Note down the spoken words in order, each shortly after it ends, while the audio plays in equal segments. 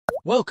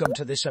Welcome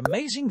to this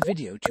amazing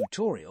video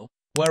tutorial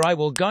where I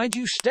will guide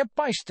you step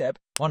by step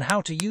on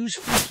how to use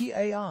Fliki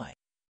AI.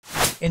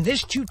 In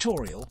this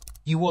tutorial,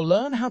 you will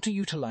learn how to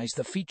utilize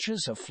the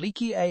features of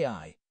Fliki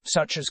AI,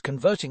 such as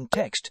converting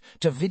text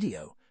to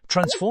video,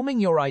 transforming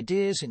your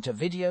ideas into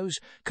videos,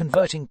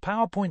 converting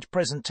PowerPoint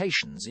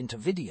presentations into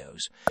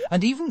videos,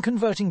 and even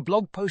converting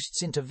blog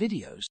posts into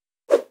videos.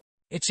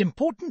 It's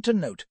important to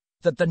note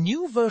that the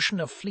new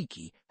version of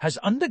Fliki has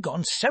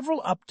undergone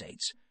several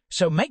updates,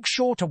 so make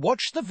sure to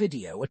watch the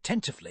video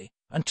attentively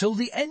until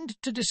the end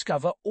to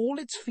discover all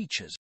its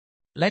features.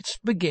 Let's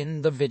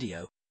begin the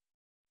video.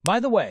 By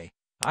the way,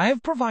 I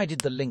have provided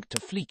the link to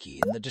Fliki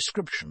in the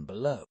description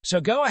below, so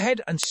go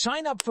ahead and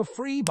sign up for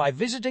free by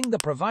visiting the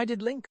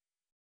provided link.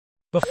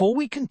 Before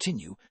we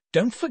continue,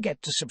 don't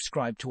forget to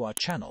subscribe to our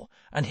channel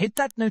and hit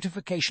that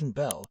notification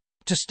bell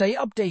to stay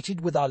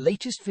updated with our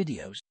latest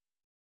videos.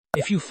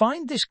 If you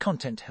find this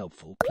content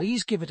helpful,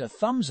 please give it a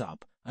thumbs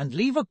up and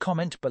leave a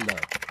comment below.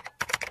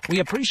 We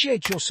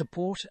appreciate your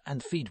support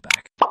and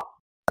feedback.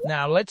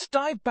 Now let's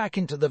dive back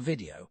into the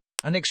video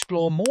and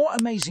explore more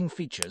amazing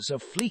features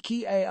of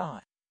Fliki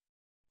AI.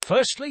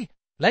 Firstly,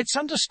 let's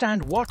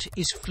understand what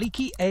is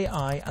Fliki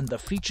AI and the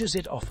features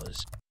it offers.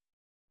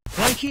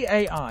 Fliki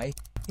AI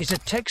is a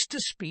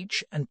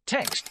text-to-speech and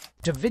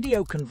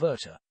text-to-video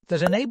converter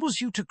that enables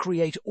you to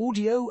create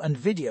audio and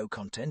video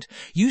content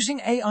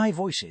using AI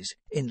voices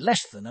in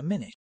less than a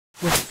minute.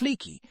 With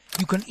Fliki,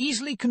 you can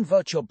easily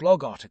convert your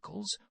blog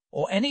articles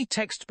or any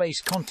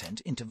text-based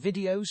content into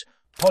videos,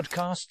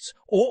 podcasts,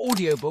 or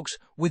audiobooks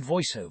with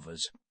voiceovers,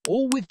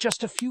 all with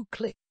just a few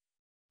clicks.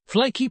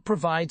 Fliki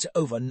provides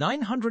over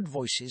 900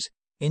 voices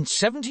in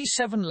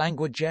 77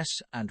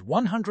 languages and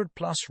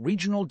 100+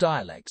 regional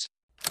dialects.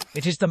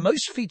 It is the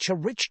most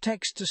feature-rich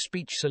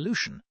text-to-speech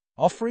solution,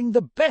 offering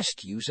the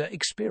best user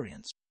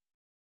experience.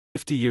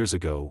 50 years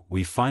ago,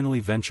 we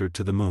finally ventured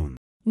to the moon.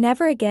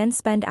 Never again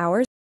spend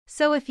hours.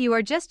 So if you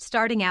are just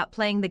starting out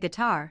playing the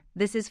guitar,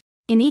 this is...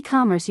 In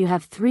e-commerce, you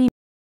have three.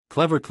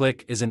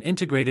 CleverClick is an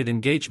integrated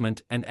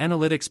engagement and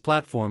analytics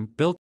platform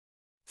built.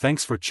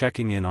 Thanks for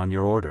checking in on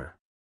your order.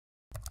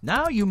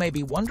 Now you may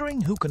be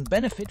wondering who can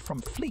benefit from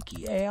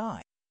Fliki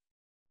AI.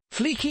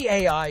 Fliki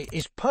AI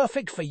is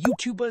perfect for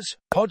YouTubers,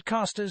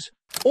 podcasters,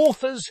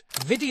 authors,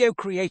 video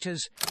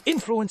creators,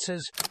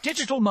 influencers,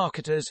 digital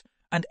marketers,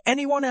 and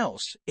anyone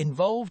else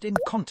involved in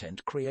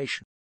content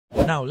creation.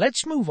 Now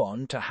let's move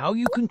on to how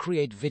you can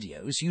create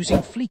videos using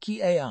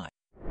Fliki AI.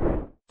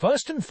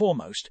 First and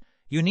foremost,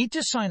 you need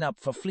to sign up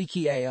for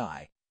Fliki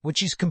AI,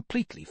 which is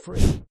completely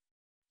free.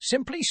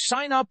 Simply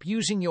sign up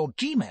using your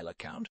Gmail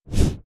account.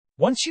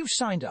 Once you've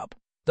signed up,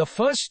 the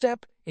first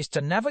step is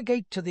to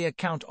navigate to the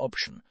account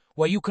option,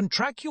 where you can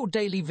track your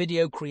daily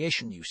video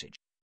creation usage.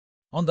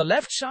 On the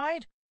left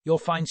side, you'll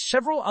find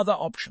several other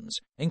options,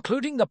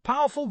 including the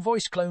powerful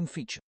voice clone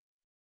feature.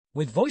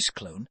 With voice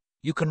clone,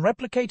 you can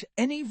replicate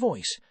any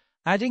voice,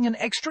 adding an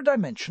extra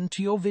dimension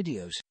to your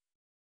videos.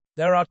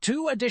 There are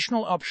two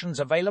additional options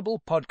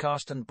available: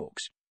 podcast and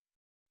books.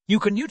 You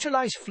can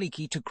utilize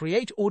Fliki to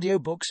create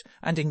audiobooks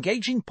and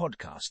engaging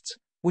podcasts,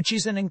 which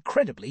is an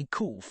incredibly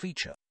cool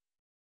feature.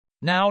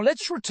 Now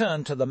let's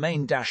return to the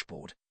main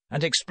dashboard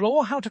and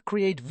explore how to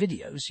create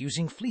videos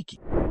using Fliki.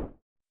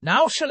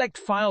 Now select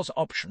Files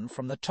option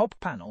from the top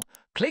panel,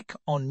 click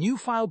on New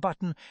File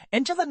button,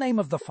 enter the name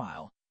of the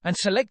file, and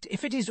select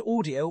if it is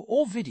audio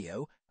or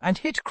video, and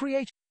hit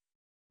Create.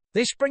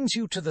 This brings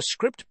you to the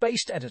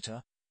script-based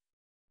editor.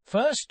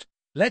 First,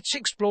 let's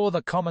explore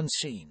the common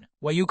scene,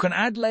 where you can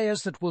add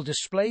layers that will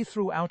display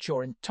throughout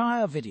your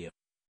entire video.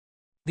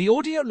 The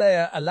audio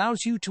layer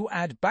allows you to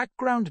add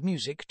background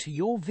music to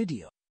your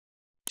video.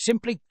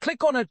 Simply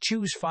click on a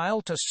Choose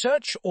file to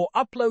search or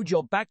upload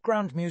your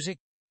background music.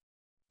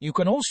 You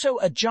can also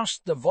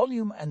adjust the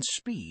volume and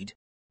speed.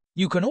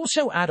 You can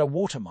also add a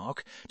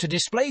watermark to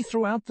display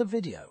throughout the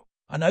video,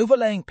 an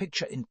overlaying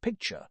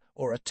picture-in-picture,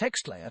 or a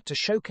text layer to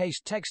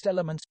showcase text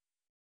elements.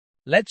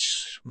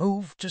 Let's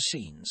move to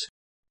Scenes.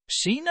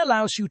 Scene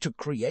allows you to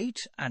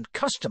create and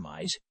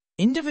customize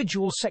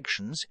individual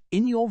sections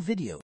in your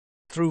video.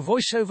 Through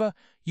VoiceOver,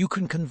 you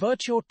can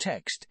convert your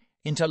text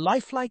into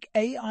lifelike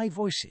AI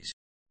voices.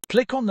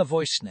 Click on the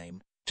voice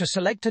name to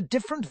select a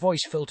different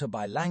voice filter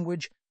by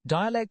language,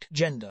 dialect,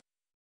 gender.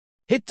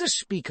 Hit the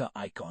speaker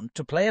icon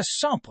to play a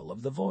sample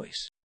of the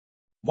voice.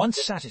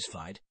 Once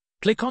satisfied,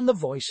 click on the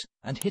voice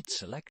and hit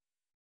Select.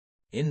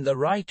 In the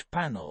right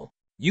panel,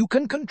 you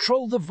can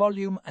control the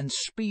volume and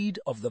speed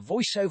of the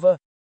voiceover.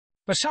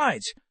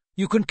 Besides,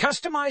 you can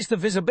customize the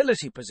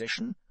visibility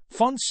position,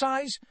 font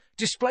size,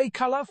 display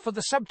color for the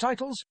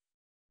subtitles.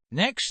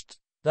 Next,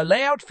 the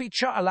layout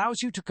feature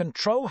allows you to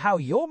control how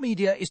your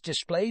media is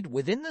displayed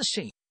within the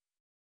scene.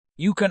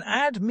 You can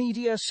add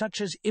media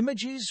such as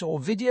images or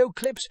video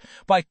clips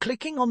by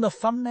clicking on the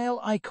thumbnail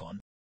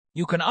icon.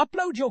 You can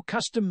upload your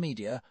custom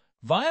media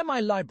via My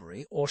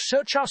Library or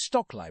search our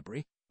stock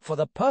library for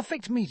the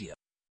perfect media.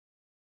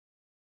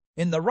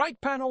 In the right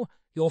panel,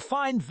 you'll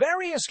find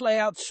various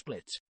layout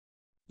splits.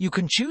 You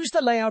can choose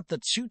the layout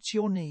that suits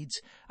your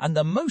needs, and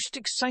the most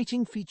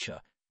exciting feature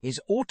is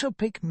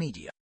Auto-Pick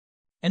Media.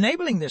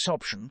 Enabling this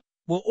option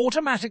will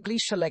automatically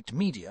select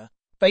media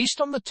based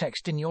on the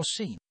text in your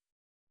scene.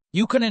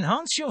 You can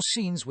enhance your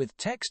scenes with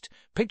text,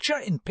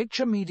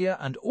 picture-in-picture media,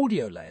 and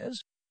audio layers.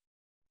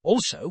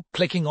 Also,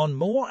 clicking on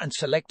More and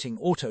selecting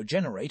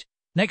Auto-Generate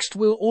next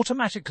will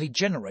automatically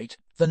generate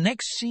the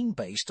next scene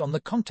based on the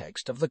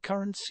context of the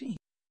current scene.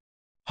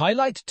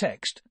 Highlight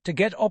text to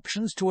get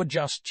options to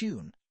adjust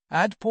tune,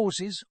 add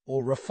pauses,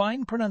 or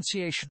refine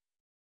pronunciation.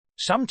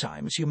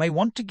 Sometimes you may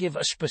want to give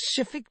a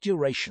specific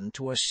duration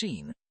to a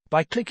scene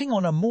by clicking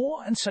on a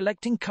More and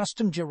selecting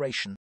Custom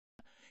Duration.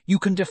 You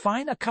can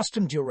define a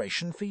custom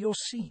duration for your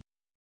scene.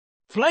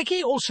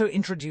 Fliki also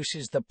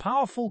introduces the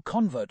powerful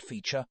Convert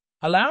feature,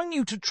 allowing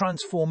you to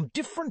transform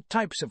different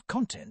types of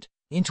content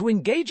into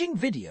engaging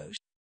videos.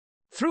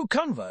 Through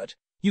Convert,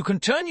 you can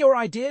turn your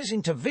ideas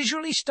into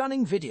visually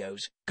stunning videos,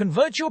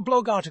 convert your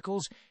blog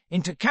articles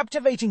into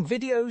captivating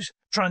videos,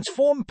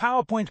 transform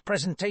PowerPoint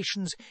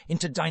presentations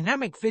into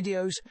dynamic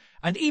videos,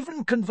 and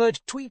even convert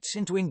tweets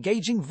into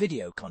engaging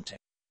video content.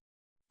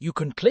 You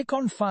can click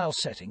on File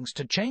Settings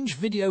to change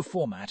video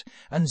format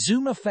and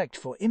zoom effect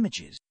for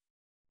images.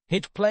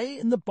 Hit play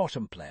in the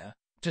bottom player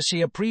to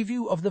see a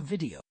preview of the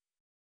video.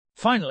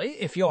 Finally,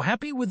 if you're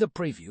happy with the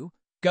preview,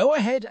 go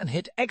ahead and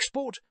hit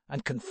Export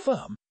and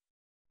confirm.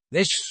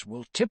 This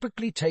will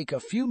typically take a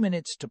few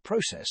minutes to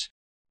process.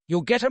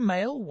 You'll get a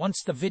mail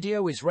once the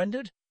video is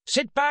rendered.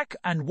 Sit back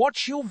and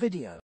watch your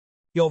video.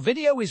 Your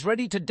video is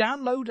ready to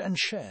download and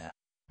share.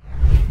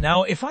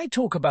 Now, if I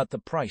talk about the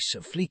price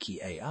of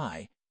Fliki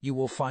AI, you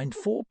will find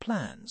 4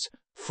 plans: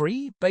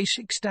 free,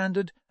 basic,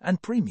 standard,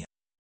 and premium.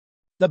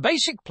 The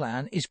basic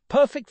plan is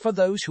perfect for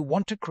those who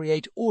want to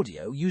create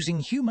audio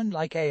using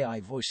human-like AI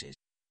voices.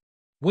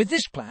 With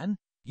this plan,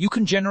 you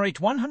can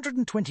generate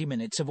 120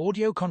 minutes of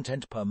audio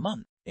content per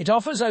month. It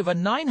offers over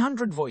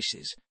 900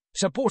 voices,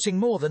 supporting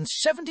more than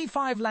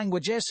 75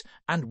 languages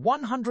and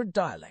 100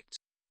 dialects.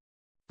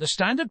 The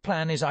standard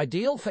plan is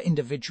ideal for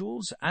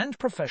individuals and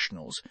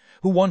professionals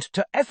who want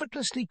to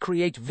effortlessly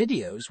create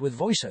videos with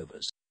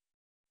voiceovers.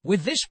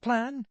 With this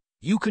plan,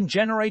 you can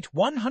generate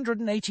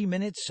 180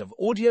 minutes of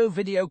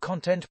audio-video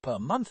content per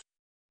month.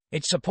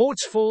 It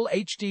supports full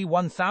HD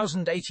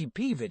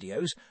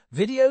 1080p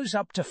videos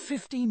up to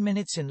 15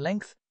 minutes in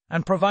length,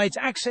 and provides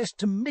access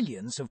to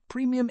millions of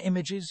premium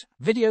images,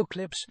 video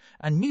clips,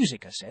 and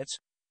music assets.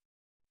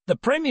 The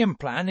premium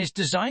plan is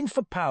designed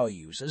for power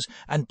users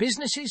and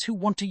businesses who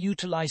want to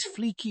utilize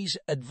Fliki's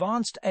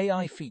advanced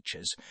AI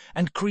features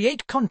and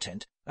create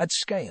content at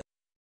scale.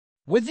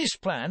 With this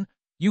plan,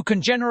 you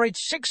can generate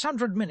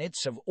 600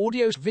 minutes of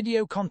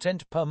audio-video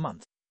content per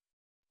month.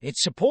 It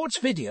supports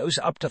videos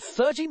up to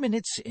 30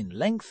 minutes in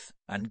length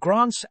and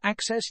grants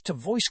access to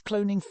voice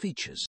cloning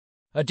features.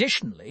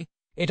 Additionally,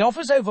 it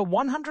offers over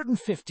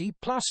 150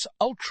 plus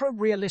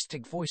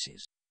ultra-realistic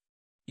voices.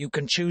 You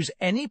can choose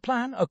any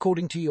plan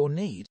according to your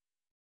need.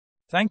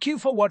 Thank you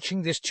for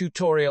watching this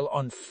tutorial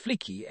on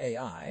Fliki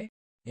AI.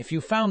 If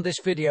you found this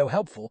video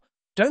helpful,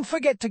 don't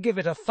forget to give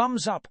it a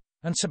thumbs up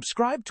and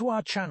subscribe to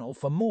our channel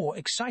for more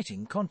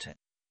exciting content.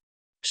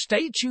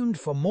 Stay tuned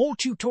for more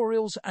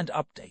tutorials and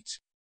updates.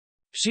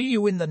 See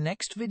you in the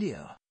next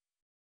video.